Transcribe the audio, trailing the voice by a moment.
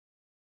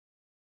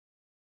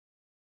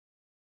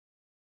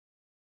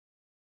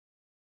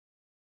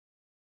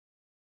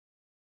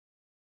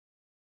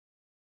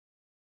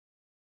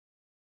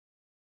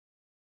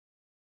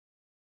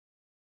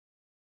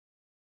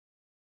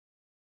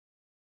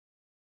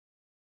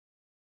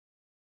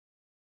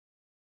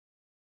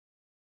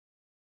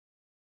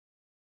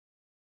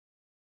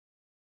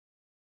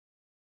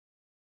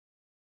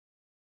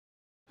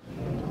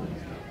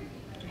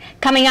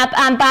Coming up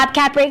on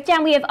Bobcat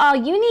Breakdown, we have all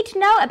you need to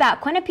know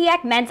about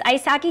Quinnipiac men's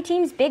ice hockey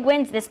team's big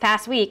wins this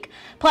past week.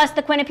 Plus,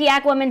 the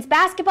Quinnipiac women's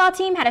basketball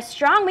team had a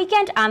strong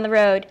weekend on the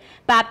road.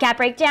 Bobcat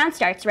Breakdown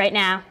starts right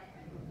now.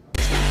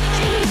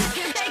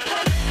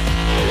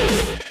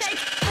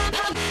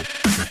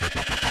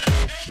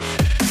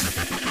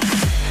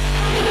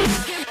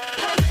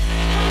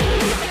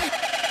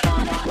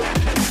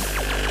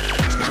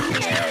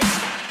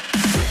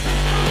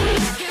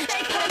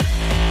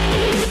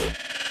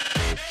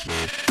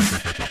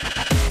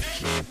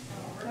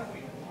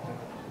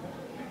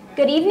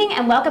 Good evening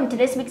and welcome to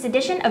this week's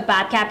edition of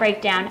Bobcat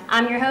Breakdown.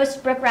 I'm your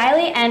host, Brooke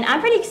Riley, and I'm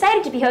pretty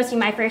excited to be hosting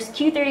my first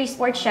Q30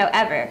 sports show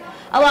ever.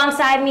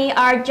 Alongside me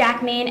are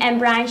Jack Main and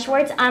Bryan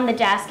Schwartz on the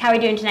desk. How are we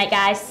doing tonight,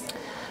 guys?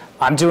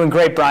 I'm doing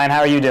great, Bryan. How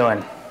are you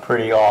doing?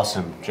 Pretty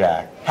awesome,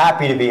 Jack.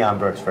 Happy to be on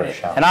Brooke's first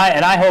show. And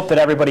I hope that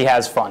everybody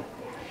has fun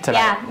tonight.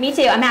 Yeah, me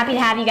too. I'm happy to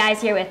have you guys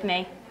here with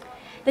me.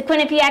 The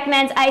Quinnipiac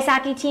men's ice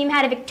hockey team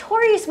had a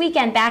victorious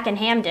weekend back in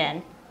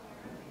Hamden.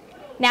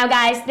 Now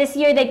guys, this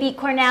year they beat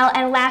Cornell,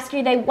 and last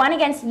year they won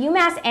against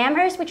UMass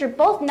Amherst, which are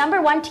both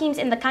 #1 teams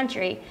in the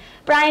country.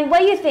 Bryan, what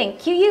do you think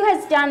QU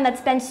has done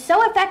that's been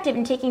so effective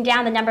in taking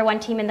down the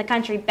 #1 team in the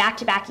country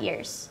back-to-back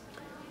years?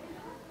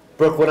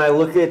 Brooke, when I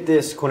look at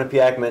this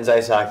Quinnipiac men's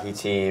ice hockey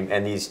team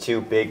and these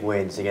two big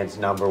wins against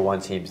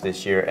 #1 teams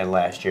this year and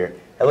last year,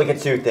 I look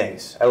at two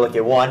things. I look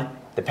at one,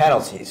 the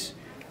penalties.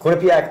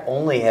 Quinnipiac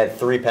only had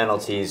 3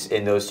 penalties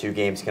in those 2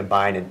 games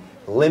combined, and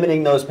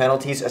limiting those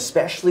penalties,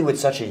 especially with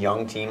such a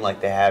young team like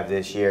they have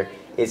this year,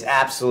 is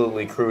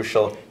absolutely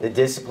crucial. The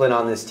discipline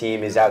on this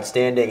team is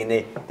outstanding,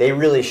 and they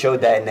really showed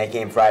that in that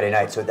game Friday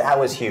night, so that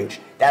was huge.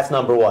 That's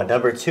 #1.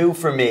 #2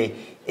 for me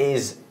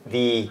is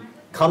the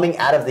coming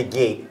out of the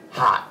gate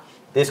hot.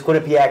 This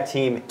Quinnipiac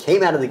team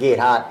came out of the gate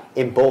hot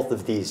in both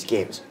of these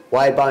games.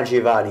 Wyatt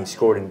Bongiovanni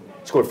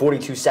scored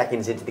 42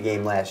 seconds into the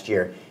game last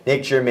year.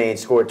 Nick Germain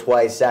scored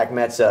twice. Zach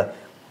Metza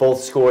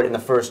both scored in the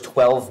first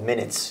 12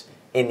 minutes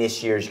in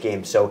this year's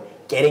game. So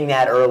getting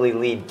that early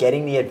lead,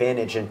 getting the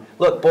advantage. And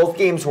look, both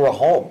games were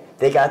home.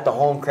 They got the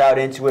home crowd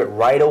into it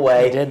right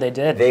away. They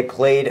did. They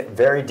played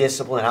very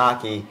disciplined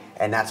hockey,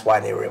 and that's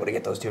why they were able to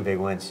get those 2 big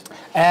wins.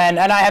 And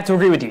I have to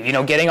agree with you. You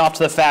know, getting off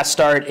to the fast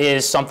start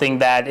is something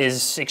that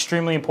is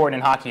extremely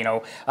important in hockey. You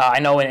know, I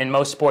know in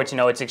most sports, you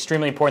know, it's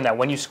extremely important that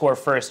when you score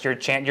first,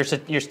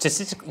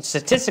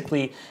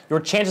 statistically, your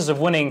chances of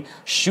winning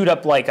shoot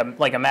up like a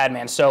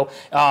madman. So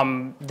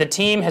the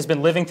team has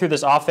been living through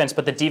this offense,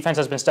 but the defense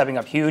has been stepping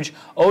up huge.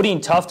 Odin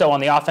Tufto on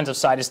the offensive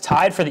side is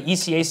tied for the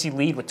ECAC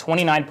lead with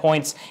 29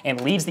 points and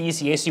leads the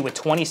ECAC with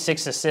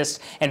 26 assists.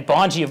 And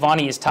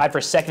Bongiovanni is tied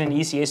for second in the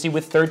ECAC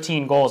with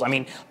 13 goals. I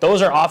mean,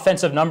 those are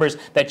offensive numbers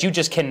that you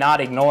just cannot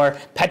ignore.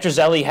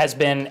 Petrozelli has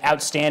been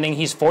outstanding.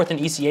 He's 4th in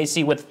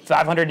ECAC with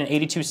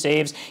 582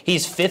 saves.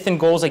 He's 5th in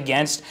goals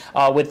against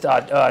with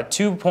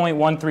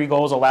 2.13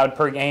 goals allowed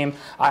per game.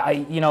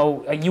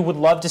 You would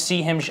love to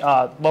see him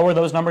lower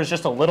those numbers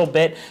just a little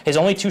bit. His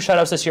only 2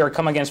 shutouts this year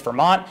come against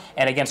Vermont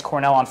and against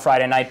Cornell on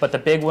Friday night. But the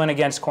big win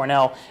against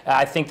Cornell,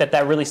 I think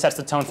that really sets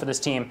the tone for this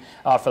team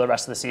for the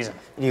rest of the season.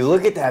 You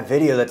look at that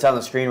video that's on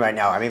the screen right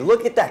now. I mean,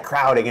 look at that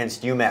crowd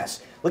against UMass.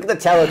 Look at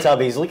the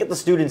Teletubbies. Look at the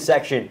student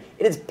section.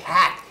 It is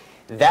packed.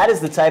 That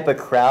is the type of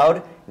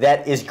crowd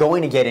that is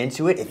going to get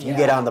into it if you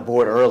get on the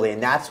board early.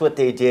 And that's what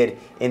they did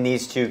in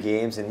these 2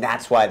 games, and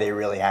that's why they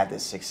really had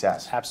this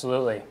success.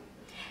 Absolutely.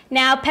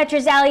 Now,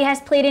 Petrozelli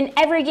has played in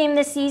every game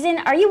this season.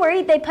 Are you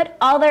worried they put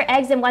all their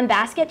eggs in one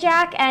basket,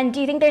 Jack? And do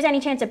you think there's any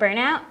chance of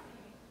burnout?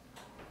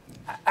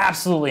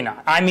 Absolutely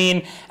not. I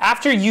mean,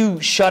 after you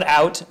shut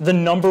out the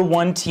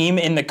 #1 team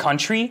in the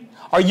country,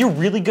 are you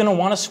really going to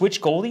want to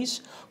switch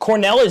goalies?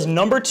 Cornell is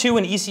 #2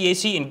 in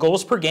ECAC in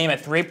goals per game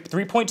at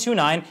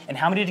 3.29, and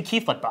how many did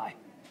Keith let by?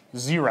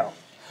 0.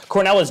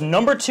 Cornell is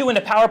 #2 in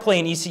the power play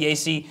in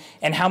ECAC,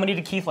 and how many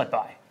did Keith let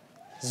by?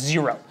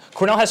 0.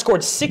 Cornell has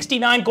scored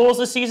 69 goals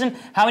this season.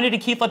 How many did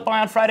Keith let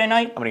by on Friday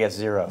night? I'm going to guess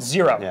 0.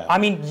 0. Yeah. I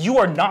mean, you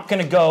are not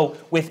going to go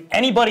with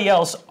anybody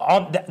else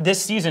on this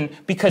season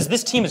because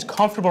this team is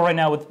comfortable right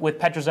now with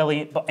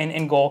Petrozelli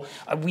in goal.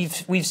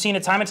 We've seen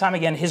it time and time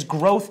again. His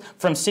growth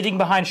from sitting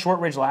behind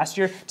Shortridge last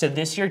year to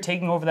this year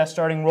taking over that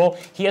starting role,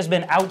 he has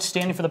been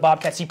outstanding for the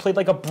Bobcats. He played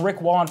like a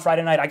brick wall on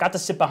Friday night. I got to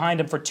sit behind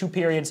him for 2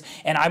 periods,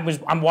 and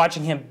I'm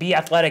watching him be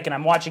athletic, and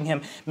I'm watching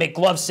him make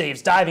glove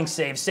saves, diving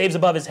saves, saves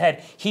above his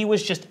head. He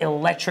was just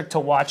electric to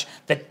watch.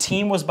 The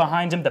team was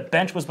behind him, the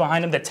bench was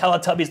behind him, the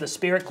Teletubbies, the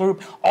Spirit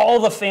Group, all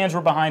the fans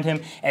were behind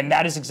him, and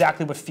that is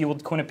exactly what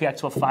fueled Quinnipiac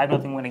to a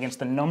 5-0 win against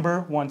the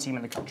 #1 team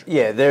in the country.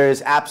 Yeah, there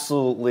is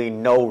absolutely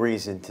no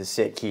reason to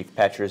sit Keith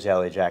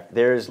Petrozelli, Jack.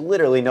 There is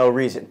literally no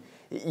reason.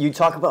 You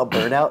talk about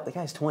burnout, the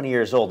guy's 20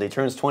 years old. He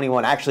turns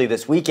 21 actually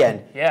this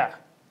weekend. Yeah.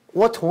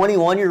 What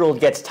 21-year-old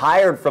gets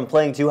tired from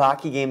playing 2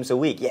 hockey games a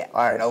week? Yeah,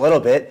 all right, a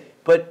little bit.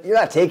 But you're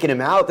not taking him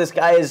out. This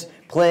guy is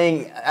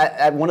playing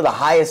at one of the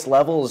highest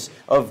levels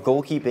of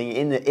goalkeeping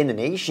in the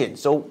nation.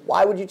 So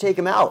why would you take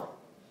him out?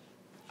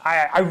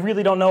 I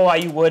really don't know why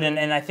you would,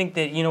 and I think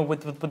that, you know,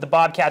 with the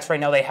Bobcats right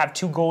now, they have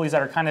two goalies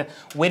that are kind of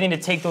waiting to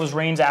take those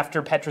reins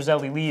after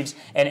Petrozelli leaves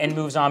and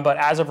moves on. But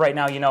as of right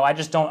now, you know, I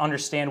just don't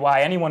understand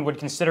why anyone would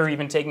consider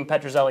even taking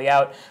Petrozelli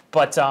out.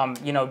 But,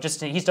 you know,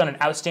 just he's done an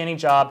outstanding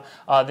job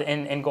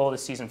in goal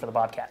this season for the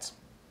Bobcats.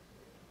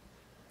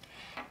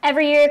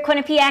 Every year,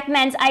 Quinnipiac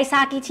men's ice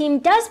hockey team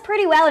does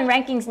pretty well in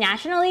rankings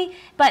nationally,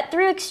 but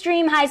through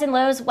extreme highs and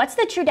lows, what's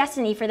the true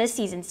destiny for this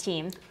season's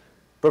team?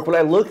 Brooke, when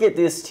I look at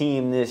this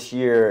team this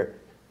year,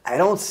 I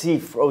don't see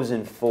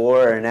Frozen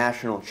Four or a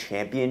national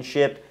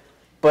championship,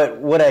 but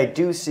what I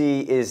do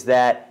see is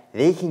that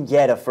they can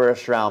get a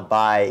first-round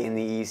bye in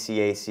the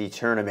ECAC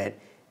tournament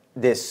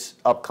this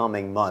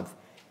upcoming month.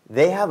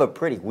 They have a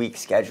pretty weak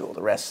schedule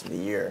the rest of the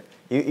year.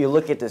 You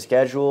look at the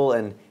schedule,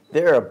 and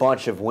there are a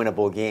bunch of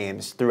winnable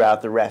games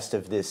throughout the rest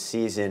of this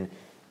season.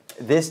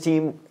 This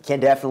team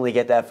can definitely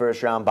get that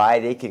first-round bye.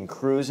 They can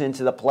cruise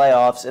into the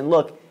playoffs, and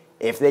look,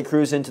 if they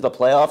cruise into the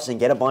playoffs and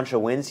get a bunch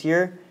of wins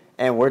here,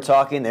 and we're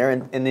talking they're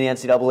in the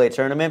NCAA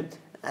tournament,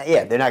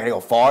 yeah, they're not going to go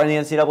far in the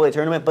NCAA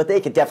tournament, but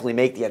they could definitely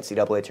make the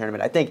NCAA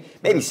tournament. I think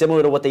maybe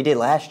similar to what they did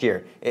last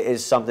year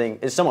is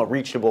somewhat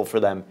reachable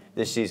for them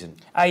this season.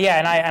 Yeah,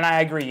 and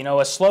I agree. You know,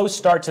 a slow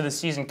start to the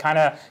season kind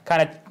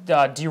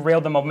of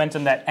derailed the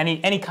momentum that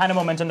any kind of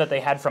momentum that they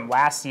had from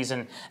last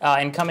season.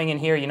 And coming in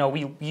here,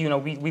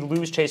 we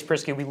lose Chase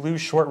Prisky, we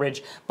lose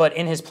Shortridge, but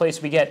in his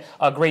place we get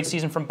a great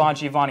season from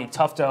Bongiovanni,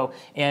 Tufto,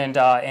 and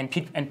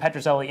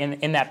Petrozelli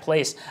in that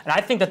place. And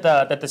I think that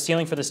the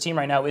ceiling for this team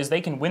right now is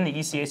they can win the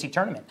ECAC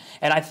tournament.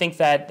 And I think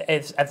that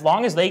as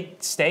long as they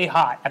stay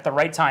hot at the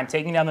right time,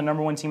 taking down the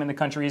 #1 team in the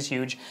country is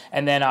huge,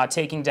 and then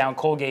taking down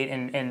Colgate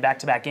in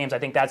back-to-back games, I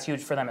think that's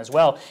huge for them as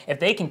well. If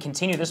they can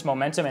continue this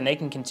momentum and they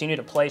can continue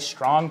to play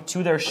strong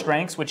to their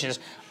strengths, which is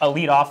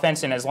elite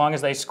offense, and as long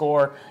as they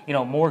score,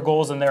 more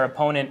goals than their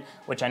opponent,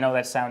 which I know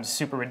that sounds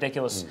super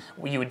ridiculous,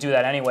 you would do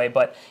that anyway,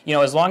 but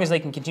as long as they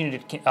can continue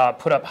to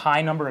put up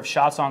high number of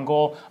shots on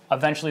goal,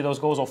 eventually those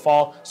goals will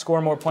fall,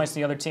 score more points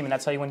than the other team, and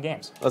that's how you win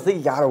games. The thing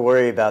you got to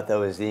worry about,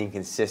 though, is the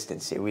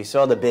inconsistency. We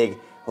saw the big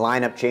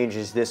lineup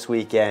changes this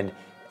weekend,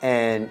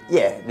 and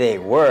yeah, they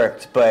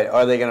worked, but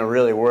are they going to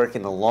really work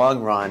in the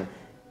long run?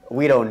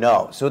 We don't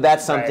know. So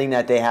that's something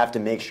that they have to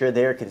make sure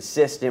they're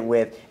consistent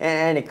with,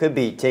 and it could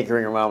be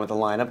tinkering around with the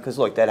lineup, because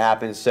look, that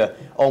happens to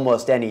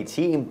almost any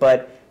team,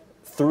 but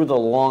through the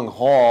long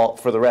haul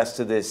for the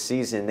rest of this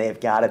season, they've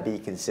got to be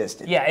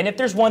consistent. Yeah, and if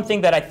there's one thing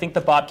that I think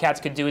the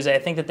Bobcats could do is I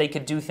think that they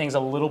could do things a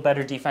little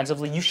better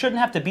defensively. You shouldn't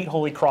have to beat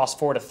Holy Cross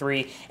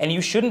 4-3, and you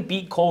shouldn't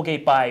beat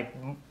Colgate by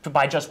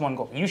just 1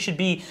 goal. You should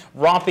be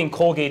romping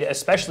Colgate,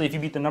 especially if you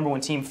beat the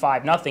 #1 team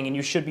 5-0, and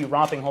you should be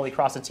romping Holy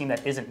Cross, a team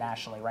that isn't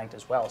nationally ranked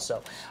as well.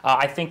 So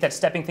I think that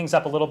stepping things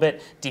up a little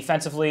bit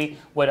defensively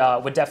would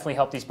definitely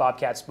help these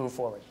Bobcats move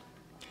forward.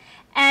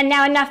 And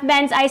now enough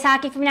men's ice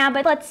hockey from now,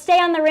 but let's stay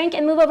on the rink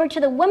and move over to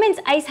the women's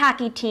ice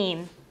hockey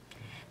team.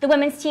 The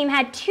women's team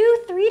had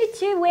 2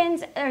 3-1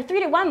 wins,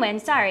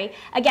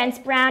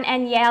 against Brown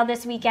and Yale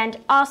this weekend.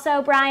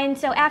 Also, Bryan,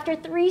 so after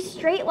 3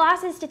 straight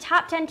losses to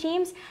top 10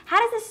 teams, how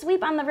does the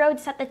sweep on the road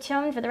set the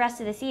tone for the rest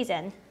of the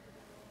season?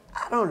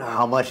 I don't know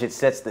how much it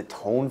sets the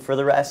tone for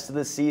the rest of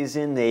the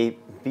season. They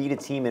beat a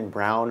team in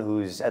Brown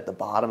who's at the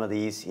bottom of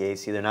the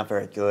ECAC. They're not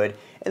very good.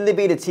 And they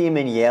beat a team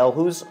in Yale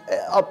who's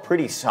a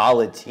pretty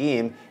solid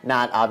team.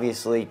 Not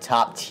obviously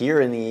top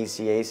tier in the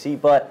ECAC,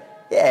 but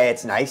yeah,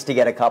 it's nice to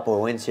get a couple of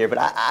wins here. But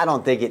I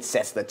don't think it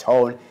sets the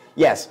tone.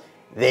 Yes,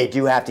 they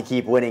do have to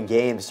keep winning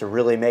games to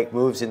really make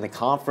moves in the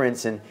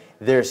conference, and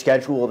their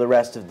schedule the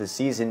rest of the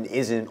season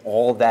isn't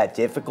all that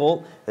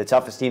difficult. The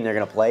toughest team they're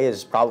going to play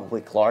is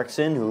probably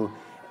Clarkson, who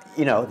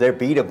they're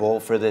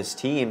beatable for this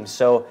team.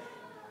 So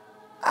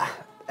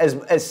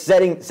as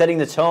setting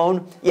the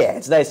tone, yeah,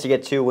 it's nice to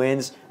get 2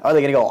 wins. Are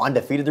they going to go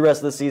undefeated the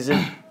rest of the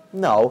season?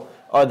 No.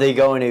 Are they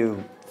going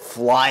to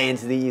fly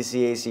into the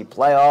ECAC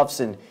playoffs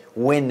and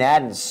win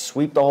that and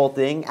sweep the whole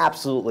thing?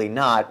 Absolutely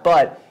not.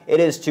 But it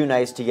is too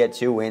nice to get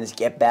 2 wins,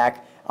 get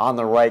back on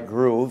the right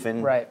groove,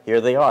 and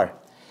here they are.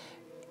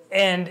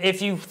 And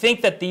if you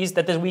think that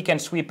this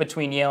weekend sweep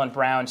between Yale and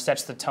Brown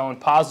sets the tone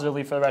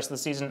positively for the rest of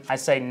the season, I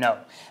say no.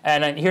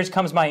 And here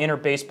comes my inner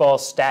baseball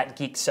stat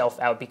geek self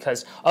out,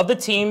 because of the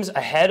teams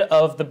ahead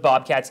of the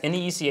Bobcats in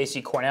the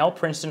ECAC, Cornell,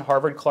 Princeton,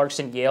 Harvard,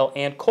 Clarkson, Yale,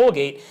 and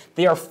Colgate,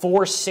 they are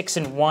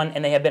 4-6-1,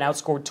 and they have been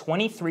outscored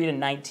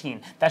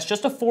 23-19. That's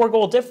just a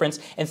 4-goal difference,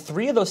 and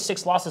 3 of those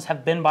 6 losses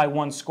have been by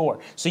 1 score.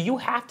 So you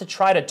have to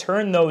try to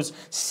turn those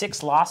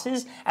 6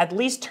 losses, at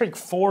least take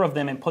 4 of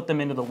them and put them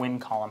into the win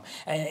column.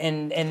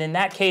 And in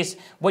that case,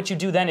 what you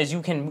do then is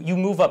you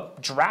move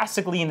up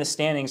drastically in the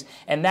standings,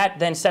 and that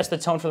then sets the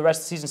tone for the rest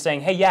of the season,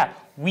 saying, hey, yeah,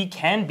 we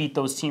can beat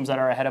those teams that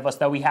are ahead of us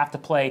that we have to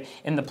play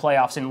in the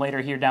playoffs and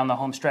later here down the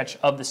home stretch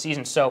of the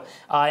season. So,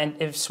 and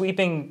if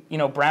sweeping,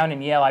 Brown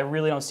and Yale, I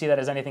really don't see that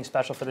as anything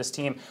special for this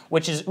team,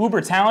 which is uber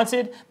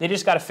talented. They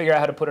just got to figure out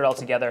how to put it all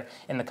together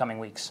in the coming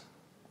weeks.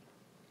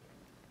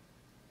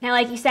 Now,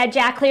 like you said,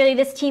 Jack, clearly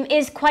this team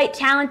is quite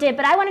talented,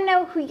 but I want to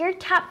know who your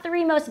top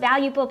 3 most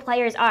valuable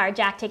players are.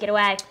 Jack, take it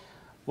away.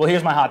 Well,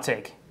 here's my hot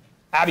take.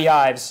 Abby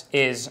Ives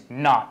is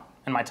not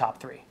in my top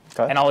 3,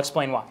 and I'll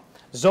explain why.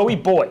 Zoe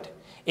Boyd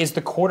is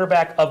the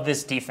quarterback of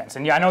this defense.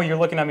 And yeah, I know you're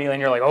looking at me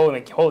and you're like, oh,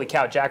 holy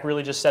cow, Jack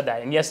really just said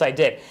that. And yes, I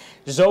did.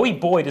 Zoe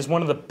Boyd is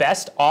one of the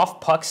best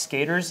off-puck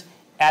skaters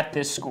at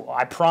this school.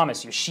 I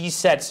promise you. She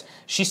sets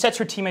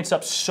her teammates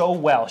up so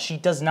well. She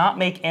does not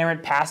make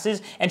errant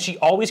passes, and she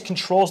always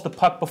controls the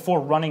puck before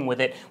running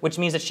with it, which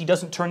means that she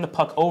doesn't turn the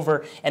puck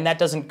over, and that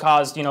doesn't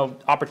cause,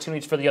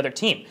 opportunities for the other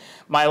team.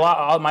 My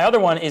other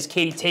one is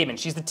Katie Tabin.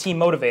 She's the team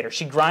motivator.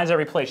 She grinds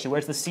every play. She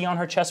wears the C on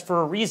her chest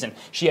for a reason.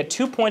 She had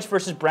 2 points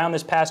versus Brown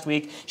this past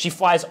week. She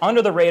flies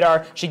under the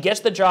radar. She gets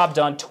the job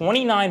done.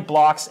 29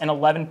 blocks and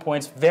 11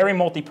 points. Very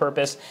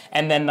multi-purpose.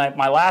 And then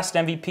my last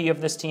MVP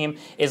of this team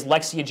is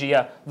Lexia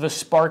Gia, the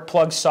spark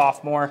plug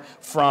sophomore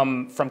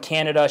from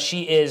Canada.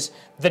 She is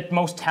the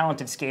most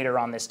talented skater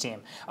on this team.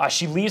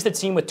 She leads the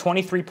team with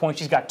 23 points.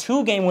 She's got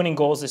 2 game-winning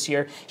goals this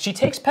year. She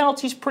takes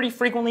penalties pretty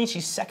frequently.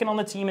 She's second on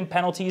the team in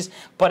penalties.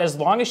 But as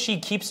long as she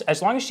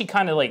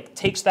kind of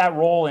takes that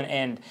role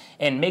and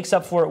makes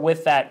up for it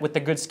with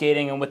the good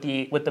skating and with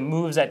the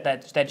moves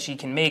that she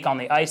can make on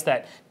the ice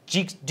that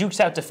dukes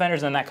out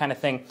defenders and that kind of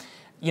thing,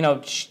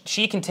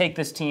 she can take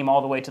this team all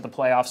the way to the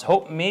playoffs.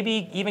 Hope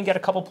maybe even get a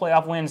couple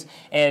playoff wins,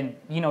 and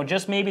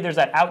just maybe there's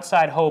that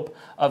outside hope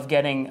of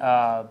getting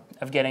a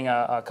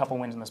couple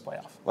wins in this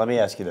playoff. Let me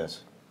ask you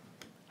this: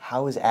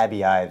 how is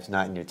Abby Ives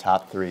not in your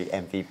top 3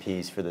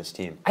 MVPs for this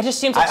team? I just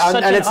seems like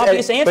such an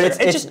obvious answer.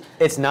 But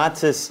it's not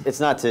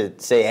to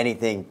say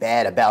anything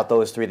bad about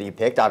those 3 that you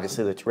picked.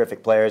 Obviously, they're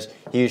terrific players,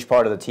 huge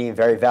part of the team,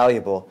 very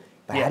valuable.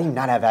 But how do you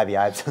not have Abby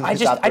Ives in the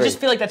top 3? I just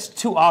feel like that's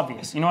too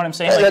obvious. You know what I'm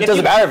saying? That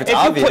doesn't matter if it's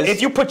obvious.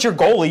 If you put your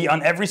goalie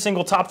on every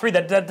single top 3,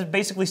 that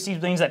basically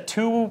means that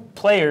 2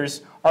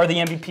 players are the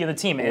MVP of the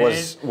team.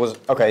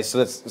 Okay, so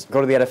let's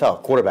go to the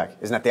NFL. Quarterback,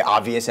 isn't that the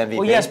obvious MVP?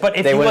 Well, yes, but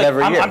if they win it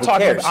every year.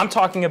 I'm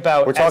talking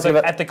about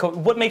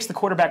what makes the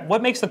quarterback.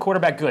 What makes the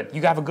quarterback good?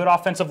 You have a good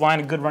offensive line,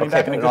 a good running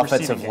back, and a good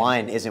receiving offensive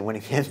line isn't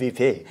winning the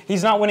MVP.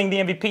 He's not winning the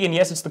MVP, and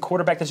yes, it's the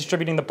quarterback that's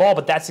distributing the ball.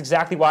 But that's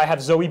exactly why I have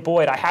Zoe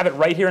Boyd. I have it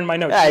right here in my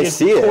notes. She is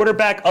the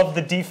quarterback of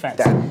the defense.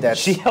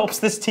 She helps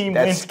this team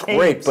win games. That's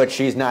great, but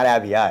she's not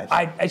Abby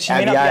Ives. She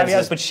may not be Abby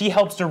Ives, but she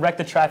helps direct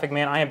the traffic,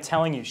 man. I am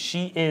telling you,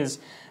 she is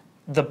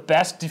the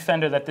best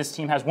defender that this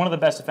team has, one of the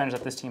best defenders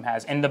that this team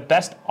has, and the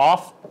best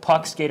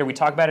off-puck skater. We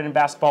talk about it in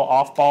basketball,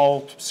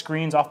 off-ball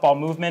screens, off-ball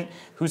movement.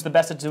 Who's the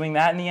best at doing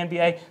that in the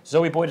NBA?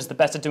 Zoe Boyd is the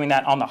best at doing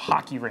that on the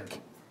hockey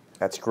rink.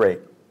 That's great.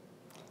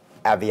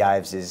 Abby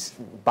Ives is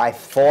by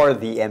far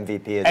the MVP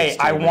of this team. Hey,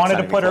 I wanted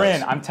to put her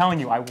in. I'm telling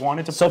you, I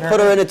wanted to put her in. So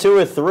put her in a 2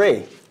 or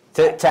 3.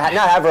 To not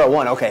have her at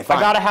 1, okay, fine.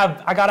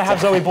 I gotta have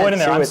Zoe Boyd in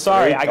there. I'm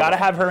sorry. I gotta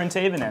have her and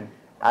Taven in.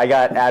 I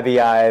got Abby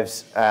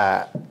Ives,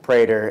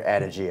 Prater,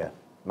 and Agia.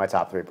 My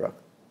top 3, Brooke.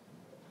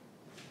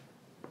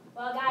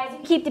 Well, guys, you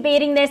keep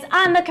debating this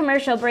on the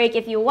commercial break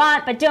if you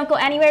want, but don't go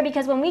anywhere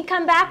because when we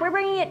come back, we're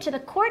bringing it to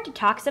the court to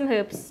talk some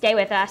hoops. Stay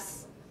with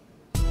us.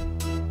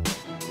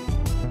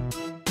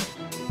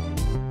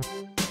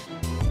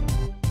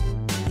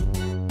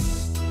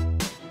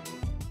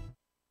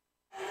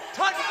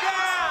 Touchdown!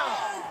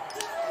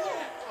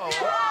 Oh,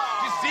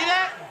 did you see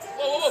that?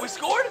 Whoa, we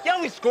scored?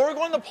 Yeah, we scored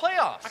going to the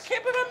playoffs. I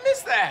can't believe I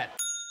missed that.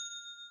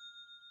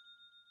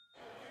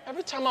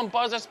 Every time I'm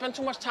buzzed, I spend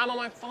too much time on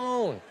my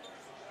phone.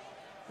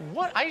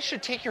 What? I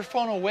should take your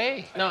phone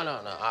away. No.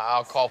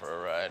 I'll call for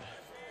a ride.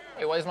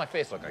 Hey, why does my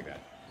face look like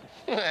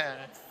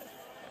that?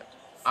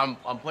 I'm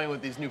playing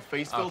with these new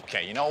face filters.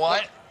 Okay, you know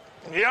what?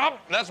 Yep,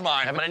 that's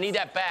mine. Kevin, I need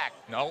that back.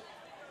 No.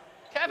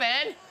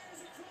 Kevin!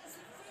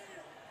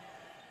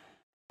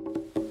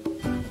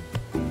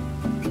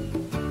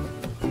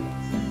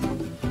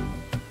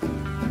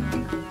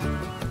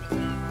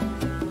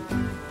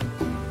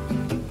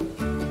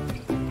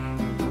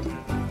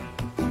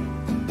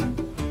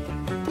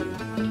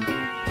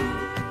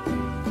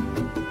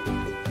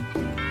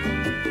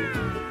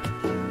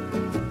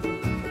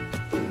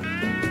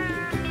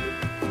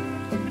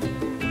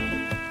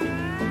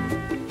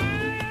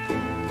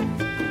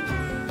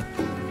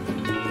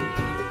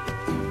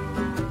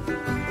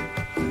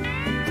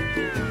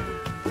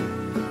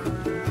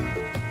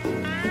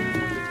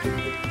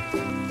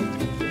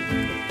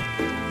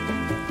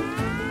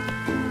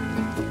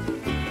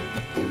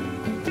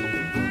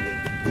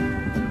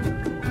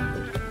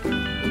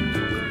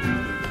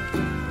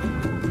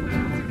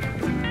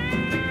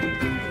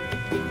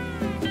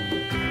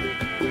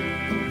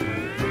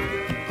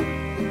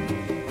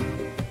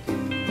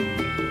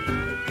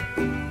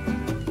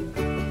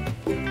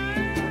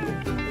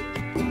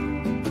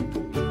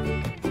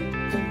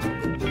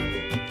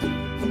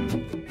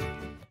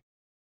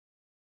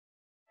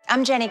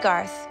 I'm Jenny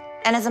Garth,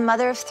 and as a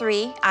mother of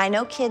 3, I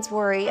know kids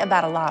worry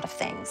about a lot of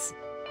things.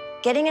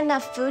 Getting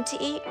enough food to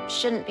eat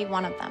shouldn't be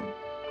one of them.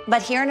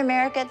 But here in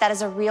America, that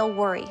is a real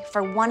worry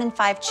for 1 in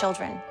 5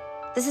 children.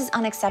 This is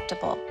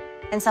unacceptable,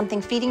 and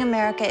something Feeding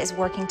America is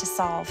working to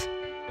solve.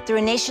 Through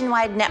a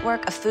nationwide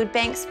network of food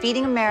banks,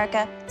 Feeding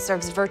America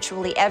serves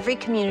virtually every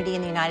community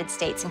in the United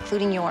States,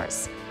 including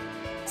yours.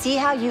 See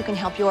how you can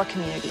help your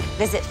community.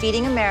 Visit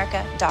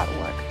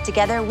feedingamerica.org.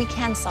 Together, we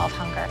can solve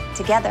hunger.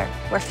 Together,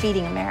 we're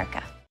feeding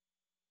America.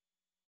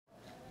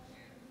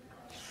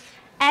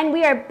 And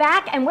we are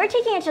back, and we're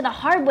taking it to the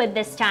hardwood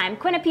this time.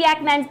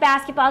 Quinnipiac men's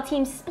basketball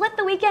team split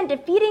the weekend,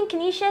 defeating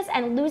Canisius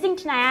and losing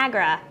to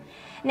Niagara.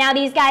 Now,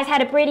 these guys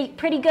had a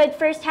pretty good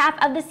first half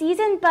of the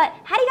season, but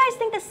how do you guys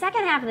think the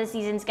second half of the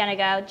season's going to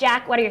go?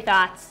 Jack, what are your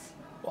thoughts?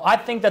 Well, I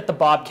think that the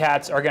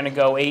Bobcats are going to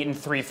go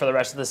 8-3 for the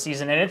rest of the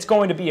season, and it's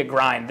going to be a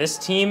grind. This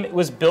team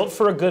was built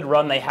for a good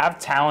run. They have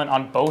talent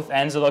on both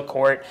ends of the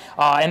court,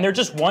 and they're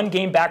just one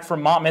game back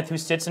from Monmouth, who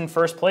sits in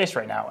first place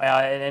right now,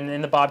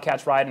 and the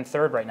Bobcats ride in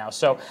third right now.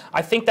 So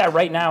I think that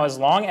right now, as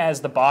long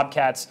as the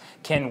Bobcats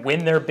can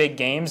win their big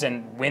games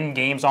and win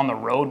games on the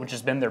road, which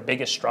has been their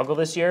biggest struggle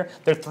this year,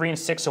 they're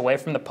 3-6 away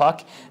from the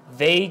puck.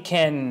 They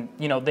can,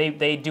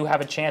 they do have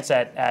a chance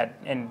at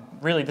and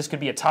really this could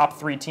be a top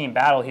 3 team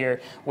battle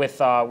here with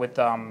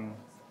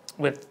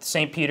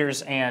St.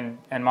 Peter's and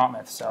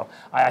Monmouth. So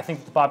I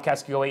think the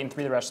Bobcats could go 8-3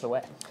 the rest of the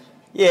way.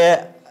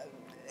 Yeah,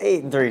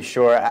 8-3,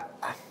 sure.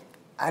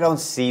 I don't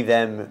see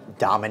them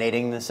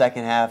dominating the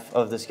second half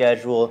of the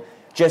schedule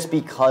just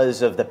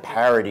because of the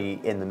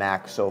parity in the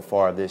MAC so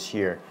far this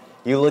year.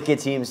 You look at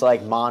teams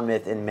like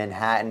Monmouth and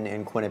Manhattan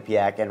and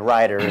Quinnipiac and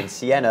Ryder and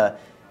Siena.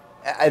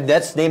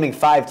 That's naming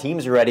 5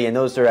 teams already, and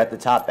those are at the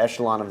top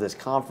echelon of this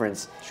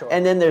conference. Sure.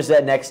 And then there's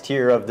that next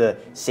tier of the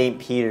St.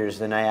 Peter's,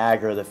 the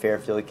Niagara, the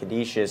Fairfield,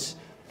 Canisius,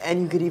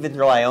 and you could even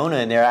throw Iona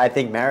in there. I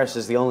think Marist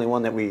is the only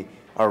one that we're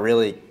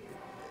really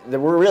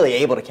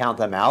able to count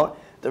them out.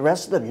 The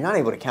rest of them, you're not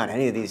able to count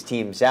any of these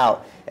teams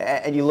out.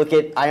 And you look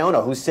at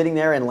Iona, who's sitting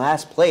there in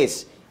last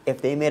place.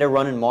 If they made a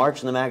run in March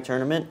in the MAC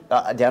tournament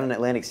down in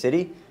Atlantic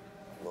City,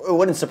 it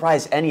wouldn't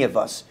surprise any of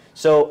us.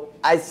 So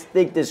I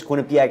think this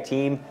Quinnipiac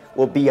team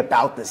will be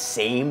about the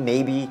same,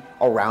 maybe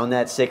around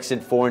that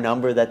 6-4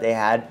 number that they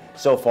had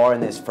so far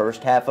in this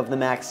first half of the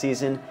MAC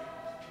season.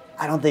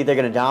 I don't think they're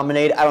going to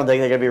dominate. I don't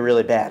think they're going to be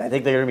really bad. I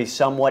think they're going to be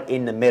somewhat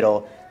in the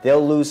middle.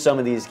 They'll lose some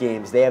of these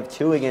games. They have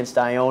 2 against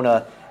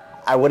Iona.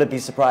 I wouldn't be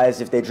surprised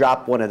if they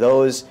drop one of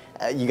those.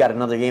 You got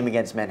another game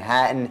against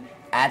Manhattan.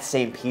 At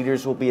St.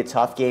 Peter's will be a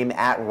tough game.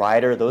 At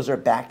Ryder, those are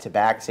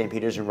back-to-back, St.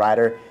 Peter's and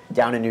Ryder,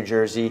 down in New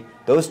Jersey.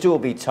 Those 2 will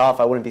be tough.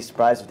 I wouldn't be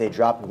surprised if they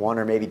drop one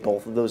or maybe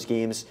both of those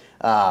games.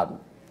 To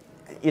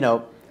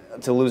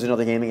lose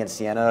another game against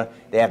Siena.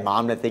 They have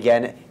Monmouth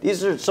again.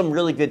 These are some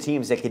really good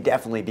teams that could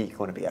definitely beat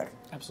Quinnipiac.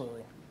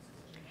 Absolutely.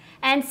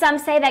 And some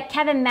say that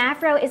Kevin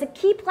Marfo is a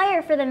key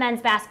player for the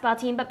men's basketball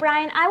team. But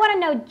Brian, I want to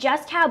know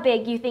just how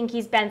big you think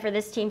he's been for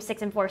this team's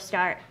 6-4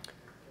 start.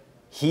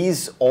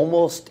 He's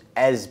almost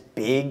as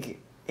big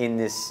in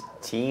this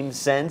team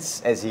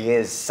sense as he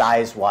is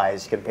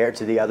size-wise compared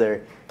to the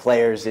other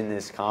players in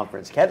this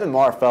conference. Kevin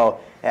Marfo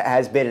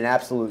has been an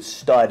absolute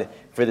stud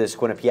for this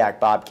Quinnipiac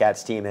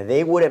Bobcats team, and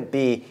they wouldn't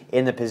be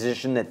in the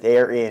position that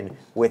they're in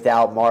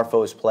without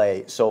Marfo's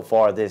play so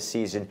far this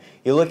season.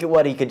 You look at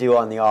what he could do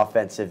on the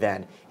offensive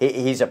end.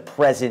 He's a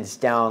presence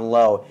down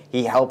low.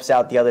 He helps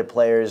out the other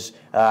players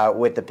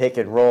with the pick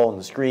and roll and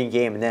the screen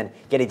game, and then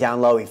getting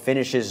down low, he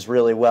finishes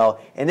really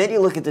well. And then you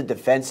look at the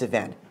defensive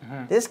end.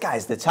 This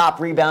guy's the top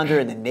rebounder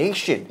in the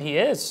nation. He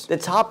is. The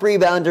top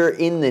rebounder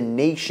in the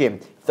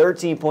nation.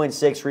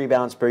 13.6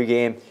 rebounds per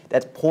game.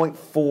 That's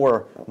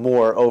 0.4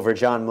 more over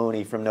John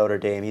Mooney from Notre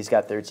Dame. He's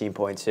got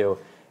 13.2.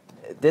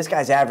 This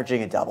guy's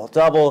averaging a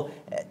double-double.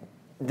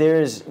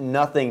 There's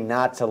nothing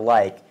not to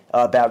like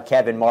about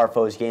Kevin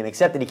Marfo's game,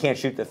 except that he can't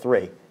shoot the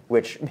 3,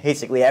 which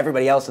basically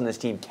everybody else on this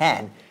team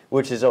can,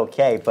 which is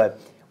okay. But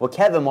what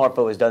Kevin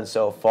Marfo has done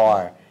so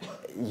far,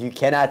 you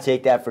cannot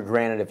take that for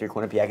granted if you're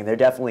Quinnipiac, and they're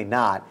definitely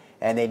not.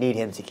 And they need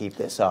him to keep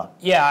this up.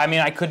 Yeah, I mean,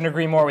 I couldn't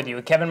agree more with you.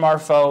 Kevin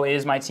Marfo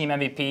is my team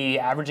MVP,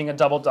 averaging a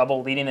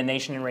double-double, leading the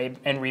nation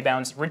in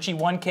rebounds. Richie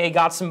 1K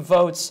got some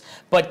votes,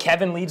 but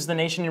Kevin leads the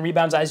nation in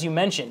rebounds, as you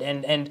mentioned.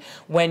 And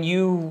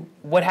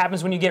what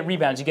happens when you get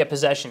rebounds? You get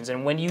possessions.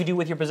 And when you do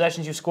with your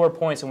possessions, you score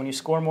points. And when you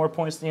score more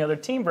points than the other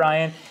team,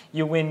 Brian,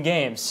 you win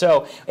games.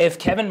 So if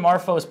Kevin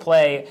Marfo's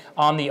play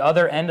on the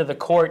other end of the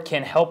court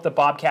can help the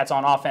Bobcats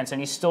on offense,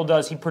 and he still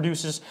does, he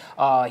produces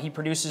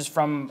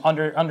from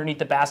underneath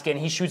the basket, and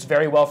he shoots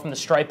very well from the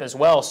stripe as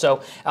well.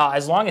 So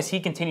as long as he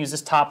continues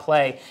this top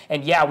play,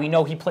 and yeah, we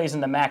know he plays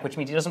in the MAC, which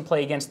means he doesn't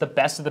play against the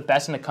best of the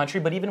best in the country,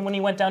 but even when he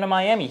went down to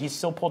Miami, he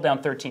still pulled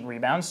down 13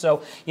 rebounds.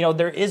 So, he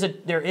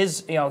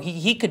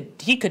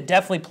could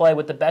definitely play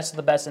with the best of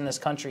the best in this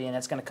country, and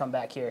it's going to come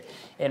back here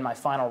in my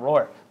final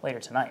roar later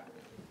tonight.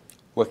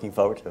 Looking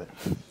forward to it.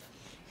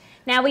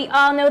 Now, we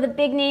all know the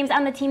big names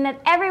on the team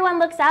that everyone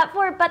looks out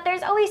for, but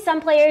there's always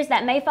some players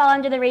that may fall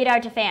under the radar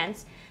to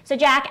fans. So,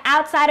 Jack,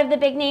 outside of the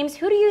big names,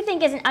 who do you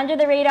think is an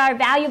under-the-radar,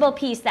 valuable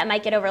piece that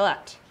might get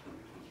overlooked?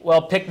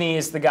 Well, Pickney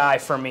is the guy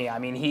for me. I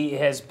mean, he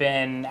has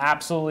been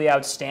absolutely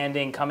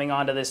outstanding coming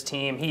onto this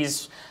team.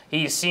 He's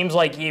He seems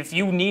like if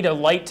you need a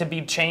light to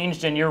be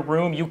changed in your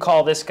room, you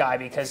call this guy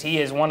because he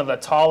is one of the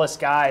tallest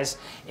guys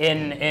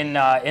in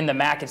the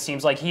MAC. It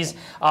seems like he's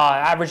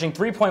averaging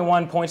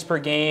 3.1 points per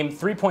game,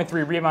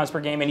 3.3 rebounds per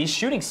game, and he's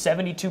shooting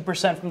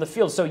 72% from the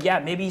field. So yeah,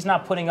 maybe he's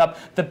not putting up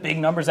the big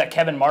numbers that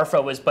Kevin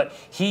Marfo is, but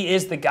he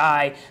is the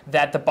guy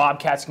that the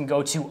Bobcats can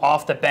go to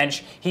off the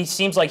bench. He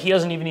seems like he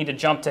doesn't even need to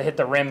jump to hit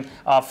the rim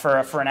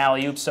for an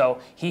alley-oop,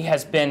 so he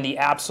has been the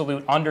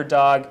absolute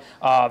underdog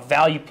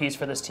value piece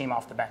for this team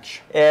off the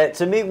bench.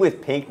 To me,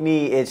 with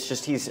Pinckney, it's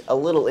just he's a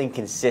little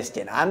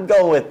inconsistent. I'm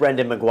going with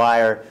Brendan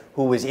McGuire,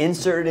 who was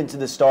inserted into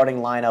the starting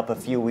lineup a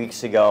few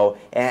weeks ago,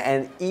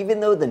 and even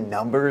though the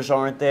numbers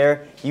aren't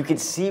there, you can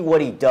see what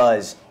he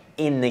does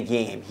in the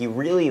game. He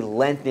really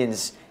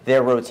lengthens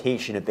their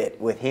rotation a bit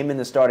with him in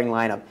the starting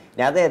lineup.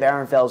 Now they have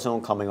Aaron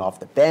Falzone coming off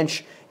the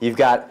bench. You've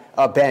got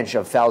a bench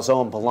of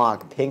Falzone,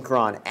 Blanc,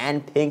 Pinkron,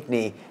 and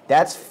Pinckney.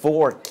 That's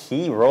 4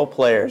 key role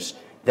players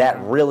that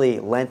really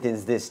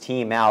lengthens this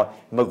team out.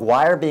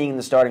 McGuire being in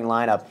the starting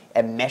lineup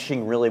and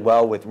meshing really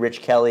well with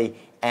Rich Kelly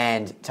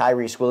and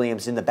Tyrese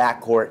Williams in the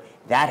backcourt,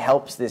 that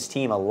helps this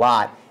team a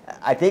lot.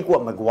 I think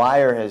what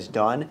McGuire has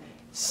done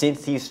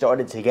since he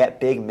started to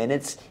get big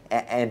minutes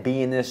and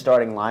be in this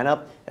starting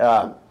lineup,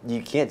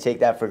 you can't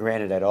take that for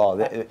granted at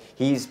all.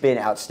 He's been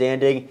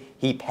outstanding.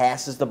 He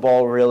passes the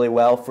ball really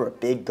well for a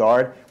big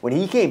guard. When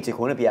he came to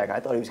Quinnipiac, I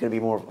thought he was going to be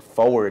more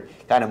forward,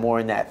 kind of more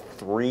in that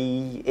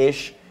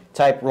 3-ish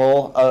type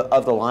role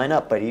of the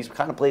lineup, but he's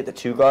kind of played the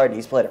 2 guard, and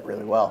he's played it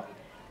really well.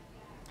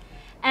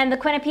 And the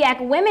Quinnipiac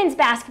women's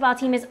basketball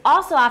team is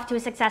also off to a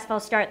successful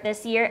start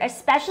this year,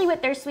 especially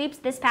with their sweeps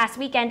this past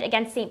weekend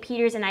against St.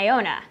 Peter's and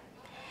Iona.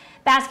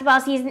 Basketball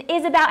season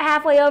is about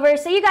halfway over,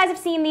 so you guys have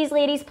seen these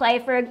ladies play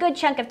for a good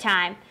chunk of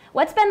time.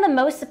 What's been the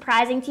most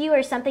surprising to you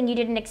or something you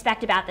didn't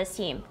expect about this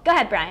team? Go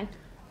ahead, Bryan.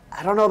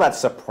 I don't know about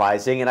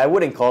surprising, and I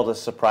wouldn't call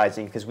this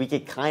surprising because we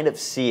could kind of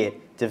see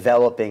it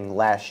developing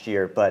last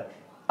year, but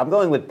I'm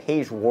going with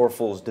Paige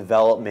Warfel's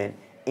development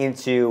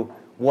into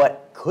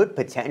what could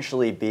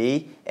potentially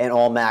be an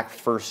All-MAC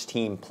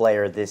first-team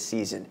player this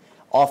season.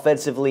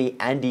 Offensively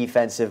and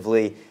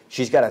defensively,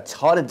 she's got a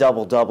ton of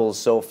double-doubles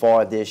so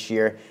far this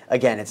year.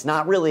 Again, it's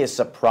not really a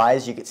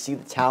surprise. You could see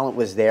the talent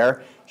was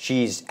there.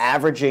 She's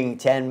averaging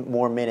 10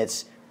 more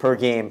minutes per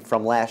game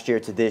from last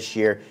year to this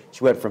year.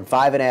 She went from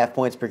 5.5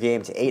 points per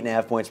game to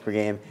 8.5 points per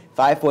game,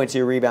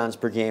 5.2 rebounds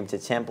per game to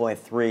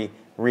 10.3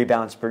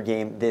 rebounds per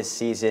game this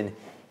season.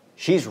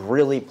 She's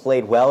really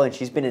played well, and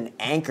she's been an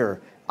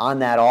anchor on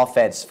that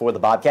offense for the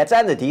Bobcats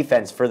and the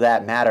defense for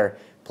that matter,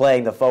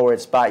 playing the forward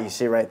spot. You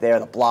see right there,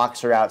 the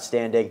blocks are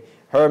outstanding.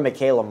 Her and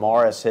Michaela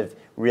Morris have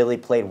really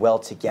played well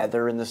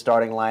together in the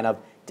starting lineup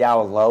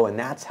down low, and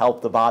that's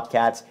helped the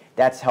Bobcats.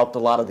 That's helped a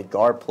lot of the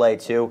guard play,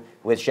 too,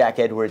 with Shaq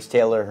Edwards,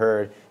 Taylor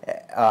Hurd,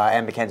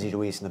 and Mackenzie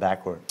Deweese in the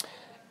backcourt.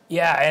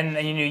 Yeah,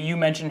 and you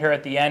mentioned her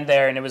at the end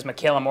there, and it was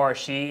Michaela Morris.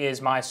 She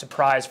is my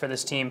surprise for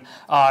this team.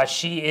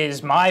 She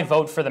is my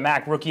vote for the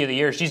MAC Rookie of the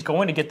Year. She's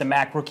going to get the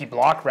MAC rookie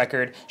block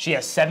record. She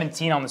has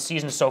 17 on the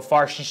season so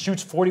far. She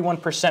shoots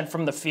 41%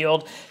 from the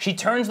field. She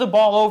turns the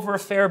ball over a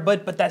fair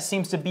bit, but that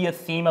seems to be a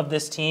theme of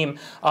this team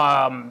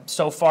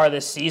so far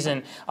this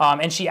season.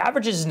 And she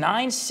averages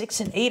 9, 6,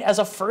 and 8 as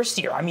a first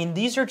year. I mean,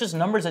 these are just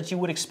numbers that you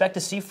would expect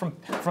to see from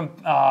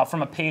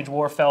a Paige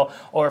Warfel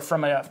or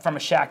from a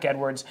Shaq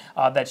Edwards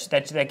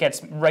that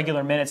gets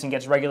regular minutes and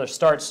gets regular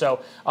starts.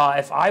 So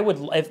if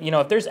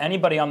there's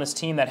anybody on this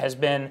team that has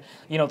been,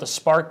 the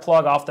spark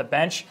plug off the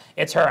bench,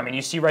 it's her. I mean,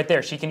 you see right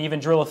there, she can even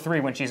drill a 3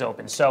 when she's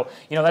open. So,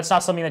 that's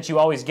not something that you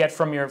always get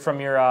from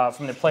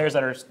the players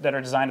that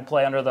are designed to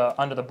play under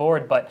the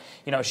board. But,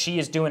 she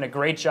is doing a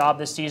great job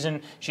this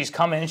season. She's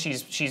come in,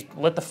 she's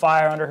lit the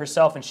fire under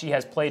herself, and she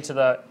has played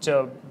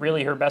to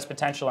really her best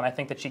potential. And I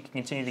think that she can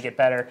continue to get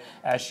better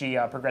as she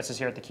progresses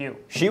here at the Q.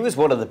 She was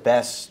one of the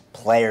best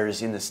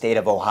players in the state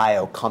of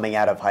Ohio coming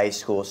out of high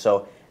school.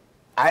 So,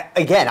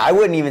 I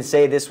wouldn't even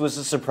say this was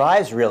a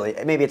surprise, really.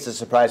 Maybe it's a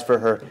surprise for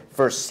her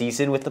first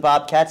season with the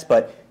Bobcats,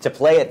 but to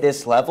play at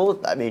this level,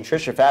 I mean,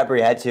 Trisha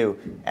Fabry had to,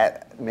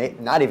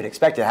 not even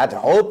expect it, had to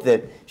hope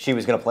that she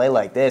was going to play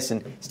like this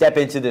and step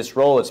into this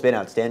role. It's been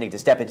outstanding to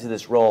step into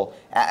this role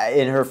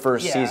in her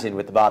first season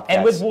with the Bobcats.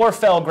 And with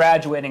Warfel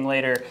graduating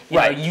later,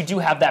 you do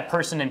have that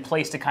person in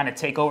place to kind of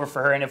take over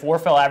for her. And if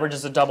Warfel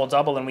averages a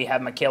double-double and we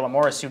have Michaela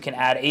Morris who can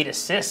add 8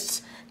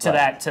 assists to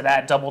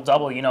that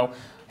double-double,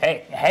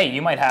 Hey,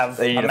 you might have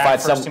a MAC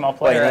first-team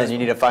all-player. And then you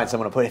need to find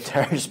someone to put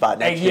into her spot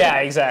next year. Yeah,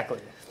 exactly.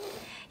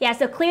 Yeah,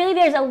 so clearly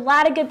there's a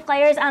lot of good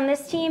players on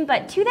this team,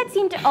 but 2 that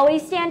seem to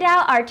always stand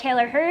out are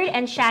Taylor Hurd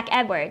and Shaq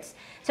Edwards.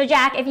 So,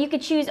 Jack, if you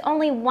could choose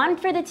only one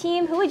for the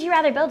team, who would you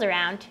rather build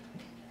around?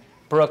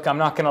 Brooke, I'm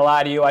not going to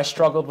lie to you. I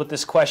struggled with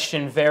this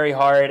question very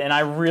hard, and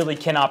I really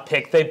cannot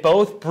pick. They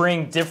both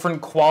bring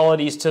different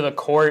qualities to the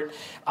court.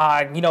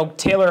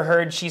 Taylor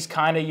Hurd, she's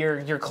kind of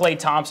your Klay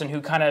Thompson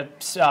who kind of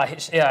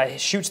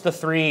shoots the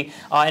three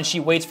and she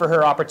waits for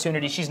her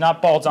opportunity. She's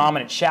not ball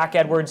dominant. Shaq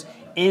Edwards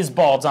is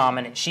ball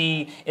dominant.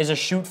 She is a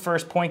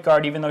shoot-first point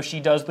guard, even though she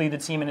does lead the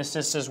team in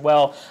assists as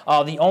well.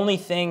 The only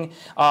thing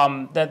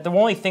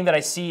that I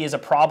see is a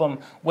problem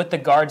with the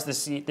guards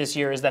this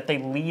year is that they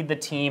lead the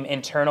team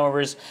in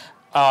turnovers.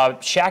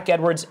 Shaq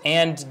Edwards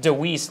and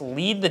DeWeese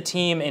lead the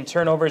team in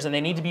turnovers, and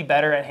they need to be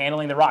better at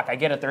handling the rock. I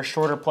get it; they're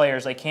shorter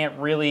players; they can't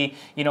really,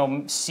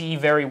 see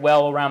very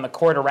well around the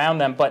court around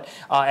them. But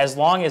as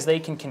long as they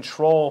can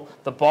control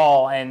the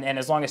ball, and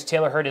as long as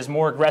Taylor Hurd is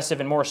more aggressive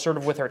and more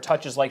assertive with her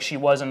touches, like she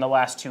was in the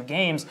last 2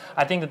 games,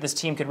 I think that this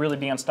team could really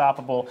be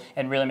unstoppable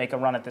and really make a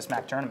run at this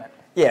MAC tournament.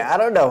 Yeah, I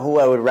don't know who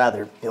I would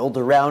rather build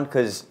around,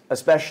 because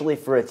especially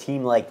for a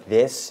team like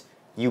this,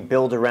 you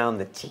build around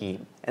the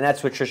team. And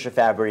that's what Trisha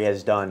Fabry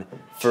has done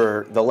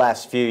for the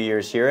last few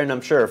years here, and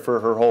I'm sure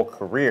for her whole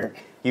career.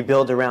 You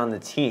build around the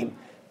team.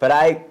 But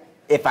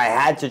if I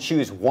had to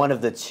choose one of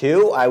the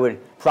two, I would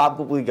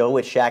probably go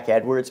with Shaq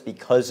Edwards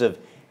because of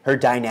her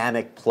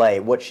dynamic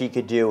play, what she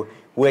could do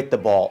with the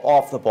ball,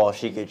 off the ball.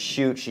 She could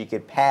shoot, she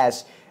could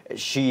pass.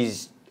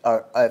 She's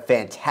a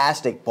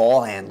fantastic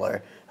ball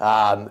handler,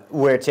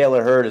 where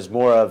Taylor Hurd is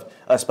more of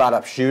a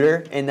spot-up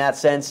shooter in that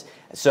sense.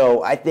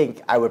 So I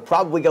think I would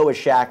probably go with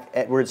Shaq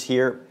Edwards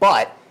here,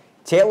 but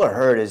Taylor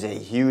Hurd is a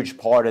huge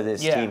part of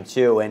this team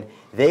too, and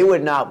they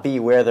would not be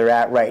where they're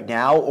at right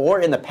now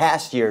or in the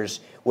past years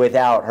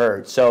without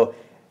Hurd. So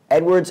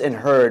Edwards and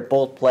Hurd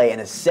both play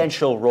an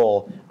essential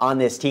role on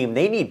this team.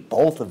 They need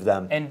both of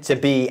them to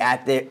be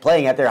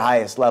playing at their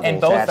highest level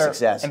to have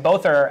success. And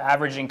both are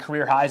averaging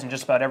career highs in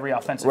just about every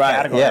offensive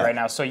category right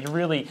now. So you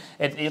really,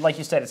 like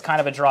you said, it's kind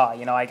of a draw.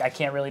 I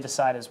can't really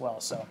decide as well.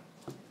 So.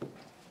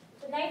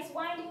 The night's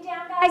winding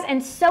down, guys,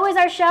 and so is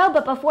our show.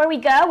 But before we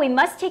go, we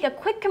must take a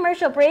quick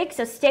commercial break,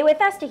 so stay with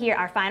us to hear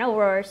our final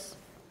roars.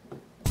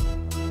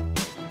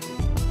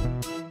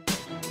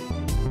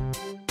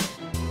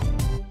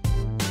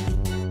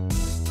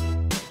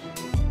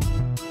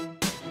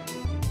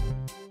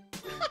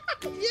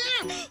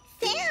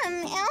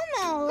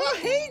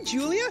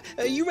 Julia,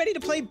 are you ready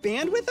to play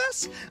band with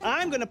us?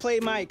 I'm going to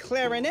play my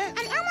clarinet. And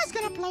Elmo's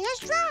going to play his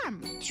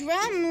drum.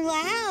 Drum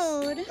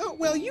loud. Oh,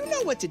 well, you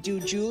know what to do,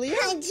 Julia.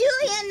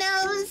 Julia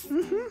knows.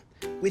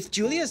 With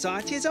Julia's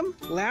autism,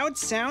 loud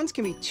sounds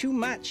can be too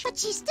much. But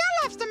she still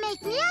loves to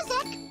make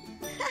music.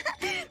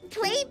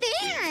 Play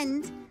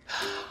band.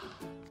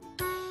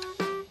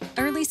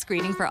 Early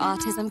screening for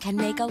autism can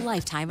make a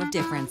lifetime of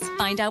difference.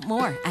 Find out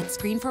more at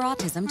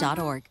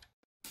screenforautism.org.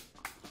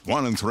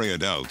 1 in 3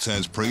 adults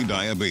has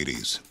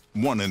pre-diabetes.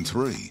 1 in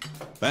 3.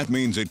 That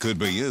means it could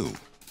be you,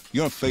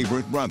 your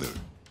favorite brother,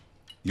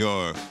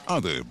 your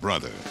other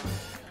brother,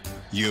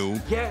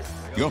 you,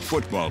 your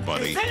football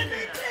buddy,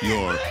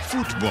 your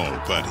football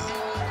buddy,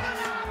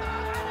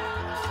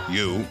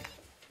 you,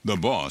 the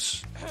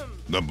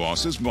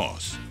boss's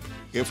boss.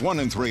 If 1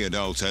 in 3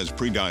 adults has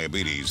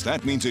pre-diabetes,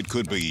 that means it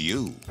could be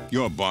you,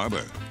 your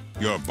barber,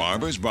 your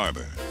barber's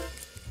barber.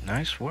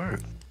 Nice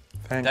work.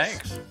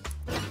 Thanks.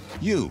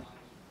 You.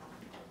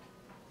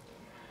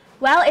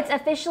 Well, it's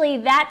officially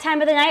that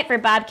time of the night for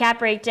Bobcat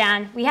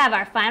Breakdown. We have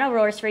our final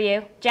roars for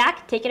you.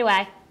 Jack, take it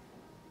away.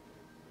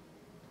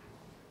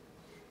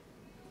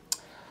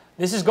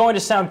 This is going to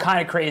sound kind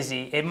of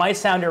crazy. It might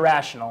sound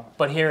irrational,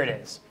 but here it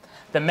is.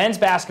 The men's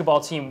basketball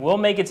team will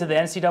make it to the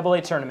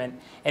NCAA tournament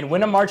and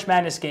win a March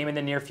Madness game in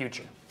the near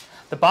future.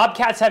 The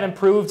Bobcats have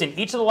improved in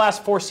each of the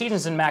last 4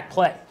 seasons in MAC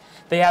play.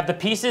 They have the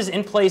pieces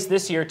in place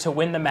this year to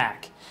win the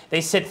MAC.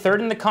 They sit 3rd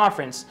in the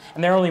conference,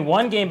 and they're only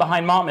 1 game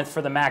behind Monmouth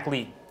for the MAC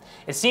lead.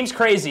 It seems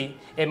crazy,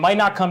 it might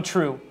not come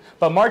true,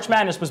 but March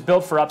Madness was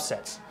built for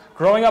upsets.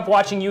 Growing up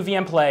watching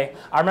UVM play,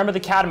 I remember the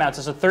Catamounts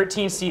as a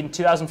 13 seed in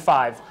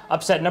 2005,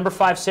 upset number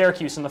 5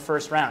 Syracuse in the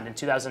first round in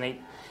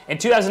 2008. In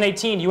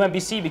 2018,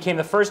 UMBC became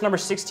the first number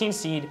 16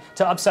 seed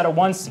to upset a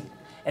 1 seed.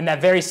 In that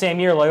very same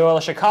year,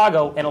 Loyola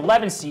Chicago, an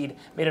 11 seed,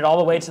 made it all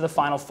the way to the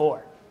Final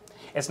Four.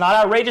 It's not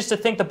outrageous to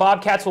think the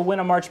Bobcats will win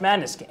a March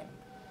Madness game.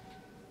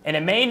 And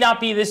it may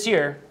not be this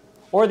year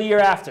or the year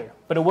after,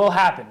 but it will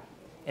happen.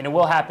 And it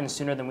will happen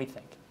sooner than we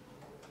think.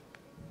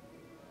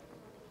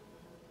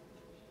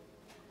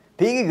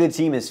 Being a good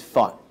team is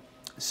fun.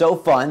 So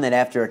fun that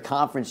after a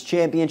conference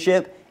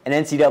championship, an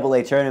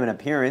NCAA tournament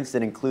appearance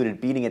that included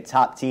beating a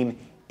top team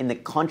in the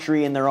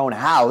country in their own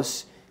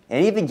house,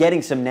 and even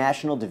getting some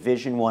National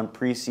Division I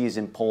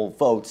preseason poll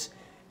votes,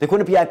 the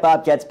Quinnipiac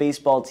Bobcats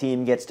baseball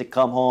team gets to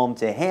come home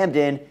to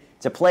Hamden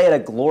to play at a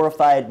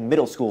glorified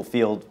middle school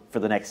field for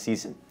the next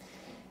season.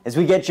 As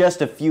we get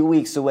just a few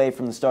weeks away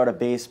from the start of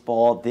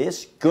baseball,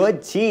 this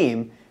good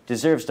team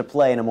deserves to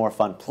play in a more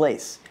fun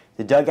place.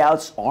 The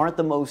dugouts aren't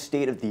the most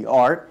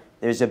state-of-the-art.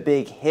 There's a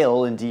big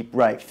hill in deep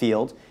right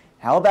field.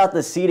 How about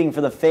the seating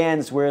for the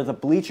fans where the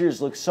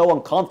bleachers look so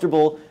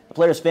uncomfortable, the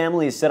players'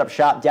 families set up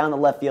shop down the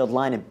left field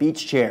line in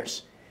beach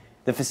chairs?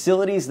 The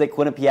facilities that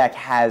Quinnipiac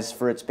has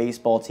for its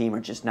baseball team are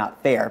just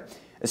not fair,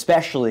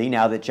 especially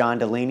now that John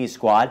Delaney's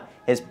squad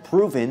has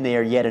proven they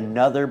are yet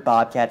another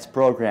Bobcats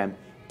program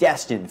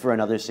destined for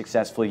another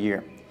successful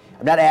year.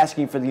 I'm not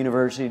asking for the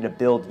university to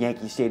build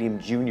Yankee Stadium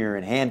Jr.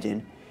 in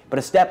Hamden, but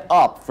a step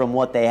up from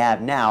what they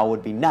have now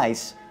would be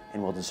nice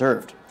and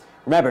well-deserved.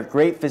 Remember,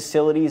 great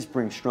facilities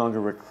bring stronger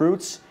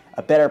recruits,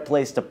 a better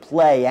place to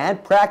play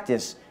and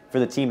practice for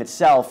the team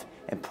itself,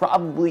 and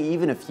probably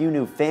even a few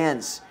new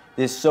fans.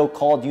 This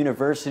so-called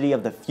university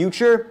of the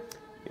future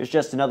is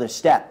just another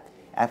step.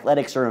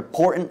 Athletics are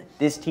important,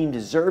 this team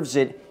deserves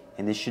it,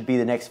 and this should be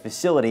the next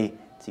facility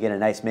to get a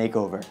nice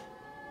makeover.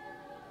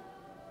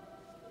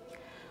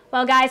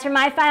 Well, guys, for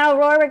my final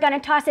roar, we're going to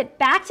toss it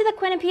back to the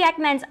Quinnipiac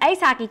men's ice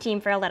hockey team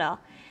for a little.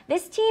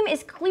 This team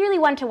is clearly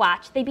one to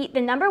watch. They beat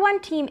the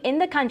 #1 team in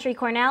the country,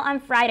 Cornell,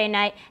 on Friday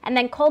night, and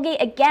then Colgate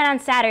again on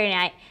Saturday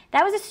night.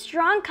 That was a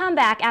strong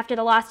comeback after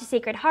the loss to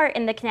Sacred Heart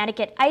in the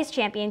Connecticut Ice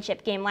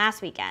Championship game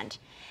last weekend.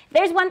 If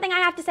there's one thing I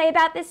have to say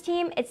about this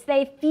team, it's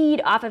they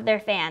feed off of their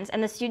fans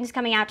and the students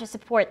coming out to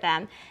support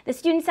them. The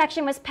student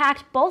section was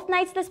packed both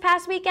nights this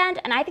past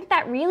weekend, and I think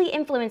that really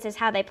influences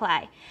how they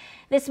play.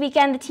 This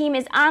weekend, the team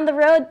is on the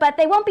road, but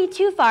they won't be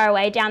too far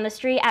away down the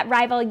street at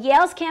rival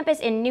Yale's campus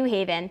in New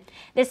Haven.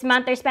 This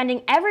month, they're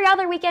spending every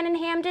other weekend in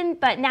Hamden,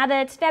 but now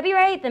that it's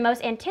February, the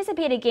most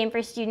anticipated game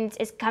for students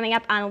is coming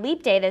up on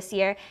Leap Day this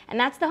year, and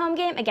that's the home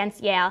game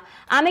against Yale.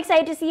 I'm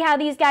excited to see how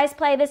these guys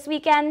play this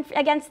weekend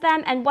against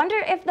them and wonder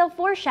if they'll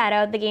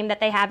foreshadow the game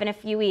that they have in a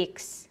few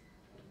weeks.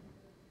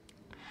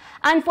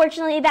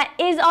 Unfortunately, that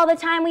is all the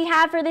time we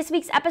have for this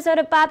week's episode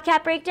of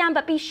Bobcat Breakdown,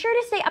 but be sure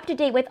to stay up to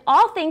date with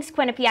all things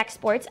Quinnipiac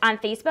Sports on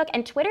Facebook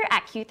and Twitter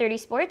at Q30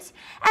 Sports,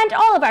 and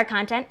all of our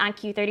content on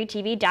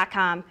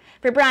Q30TV.com.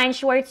 For Bryan,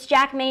 Schwartz,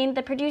 Jack Main,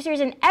 the producers,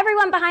 and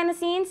everyone behind the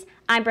scenes,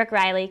 I'm Brooke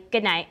Riley.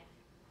 Good night.